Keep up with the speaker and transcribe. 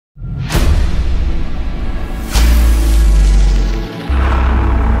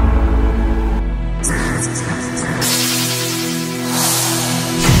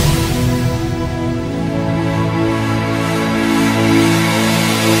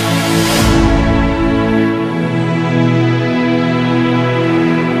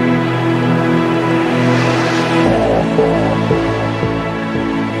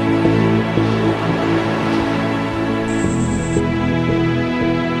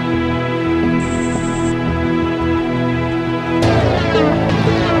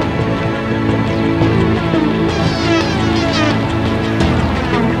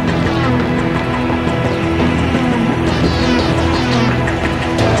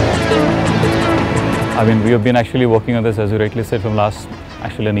I mean, we have been actually working on this, as you rightly said, from last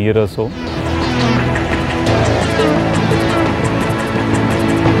actually a year or so.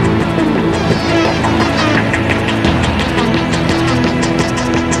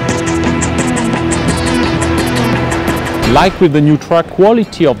 Like with the new truck,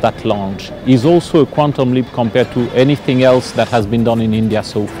 quality of that launch is also a quantum leap compared to anything else that has been done in India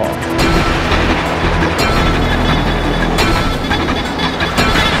so far.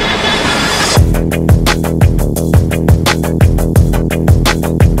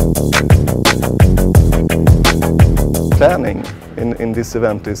 Planning in this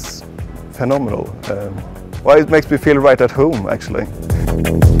event is phenomenal. Well, it makes me feel right at home, actually.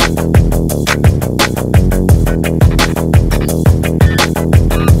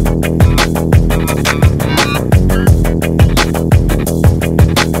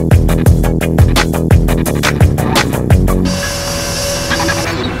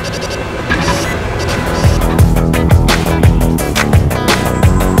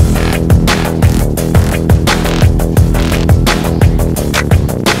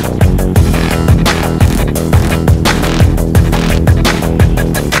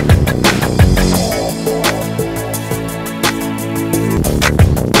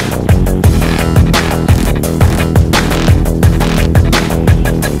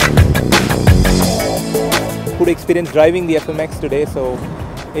 Good experience driving the FMX today, so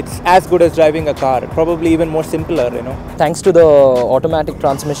it's as good as driving a car, probably even more simpler, you know. Thanks to the automatic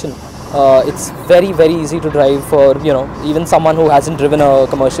transmission, it's very easy to drive for, you know, even someone who hasn't driven a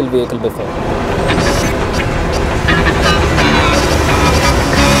commercial vehicle before.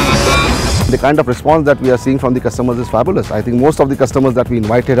 The kind of response that we are seeing from the customers is fabulous. I think most of the customers that we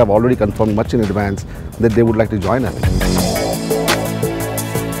invited have already confirmed much in advance that they would like to join us.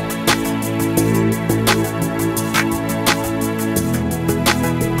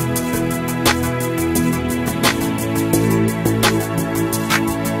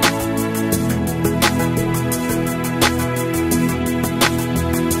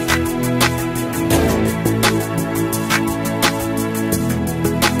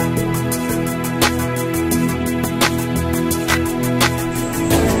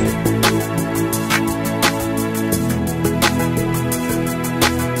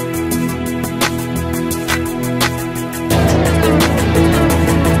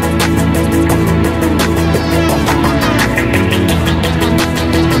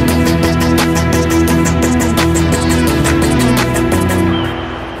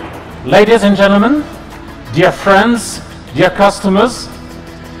 Ladies and gentlemen, dear friends, dear customers,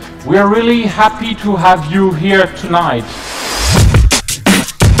 we are really happy to have you here tonight.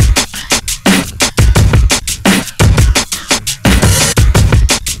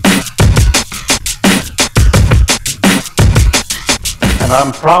 And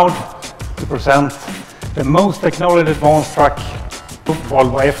I'm proud to present the most technologically advanced truck,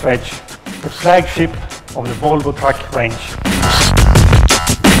 Volvo F-Edge, the flagship of the Volvo Truck range.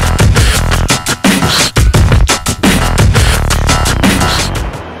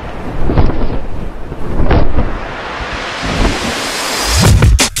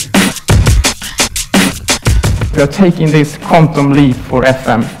 We are taking this quantum leap for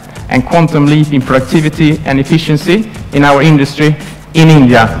FM and quantum leap in productivity and efficiency in our industry in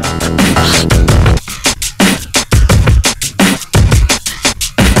India.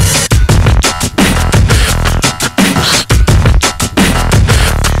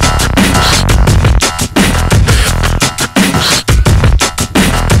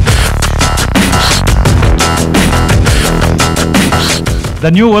 The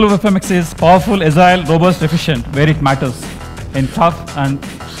new Volvo FMX is powerful, agile, robust, efficient, where it matters, in tough and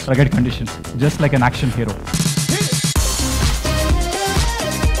rugged conditions, just like an action hero.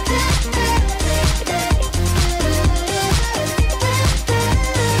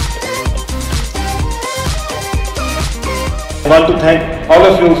 I want to thank all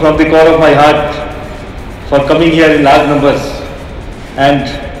of you from the core of my heart for coming here in large numbers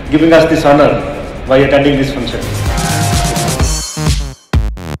and giving us this honor by attending this function.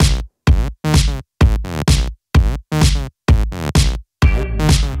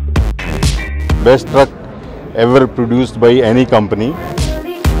 Best truck ever produced by any company.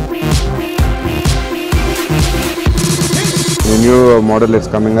 The new model is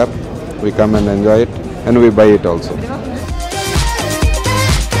coming up. We come and enjoy it, and we buy it also.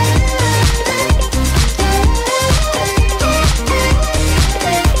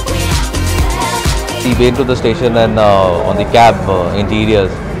 We went to the station and on the cab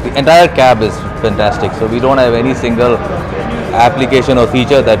interiors, the entire cab is fantastic. So we don't have any single application or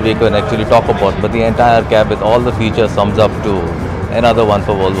feature that we can actually talk about, but the entire cab with all the features sums up to another one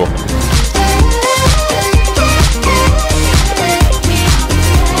for Volvo.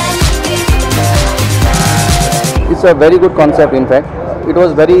 It's a very good concept. In fact, it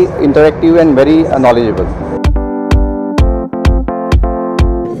was very interactive and very knowledgeable.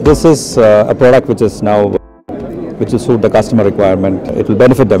 This is a product which will suit the customer requirement. It will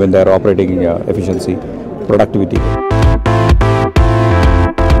benefit them in their operating efficiency, productivity.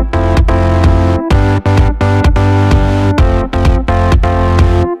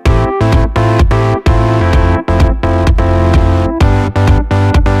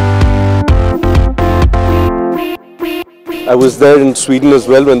 I was there in Sweden as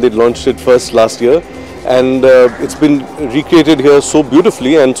well when they launched it first last year, and it's been recreated here so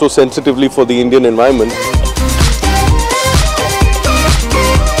beautifully and so sensitively for the Indian environment.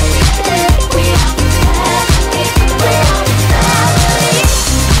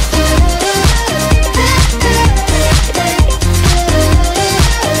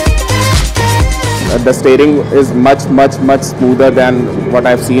 The steering is much smoother than what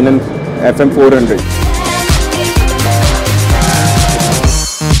I've seen in FM400.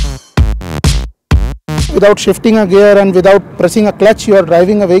 Without shifting a gear and without pressing a clutch, you are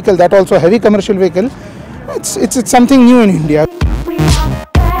driving a vehicle, that also a heavy commercial vehicle. It's something new in India.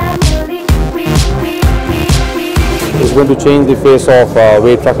 It's going to change the face of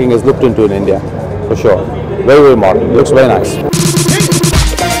way trucking is looked into in India, for sure. Very modern. Looks very nice.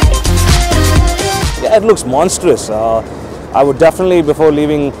 Yeah, it looks monstrous. I would definitely, before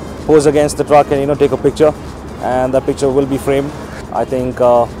leaving, pose against the truck and take a picture, and that picture will be framed. I think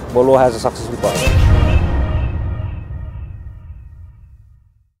Volvo has a successful product.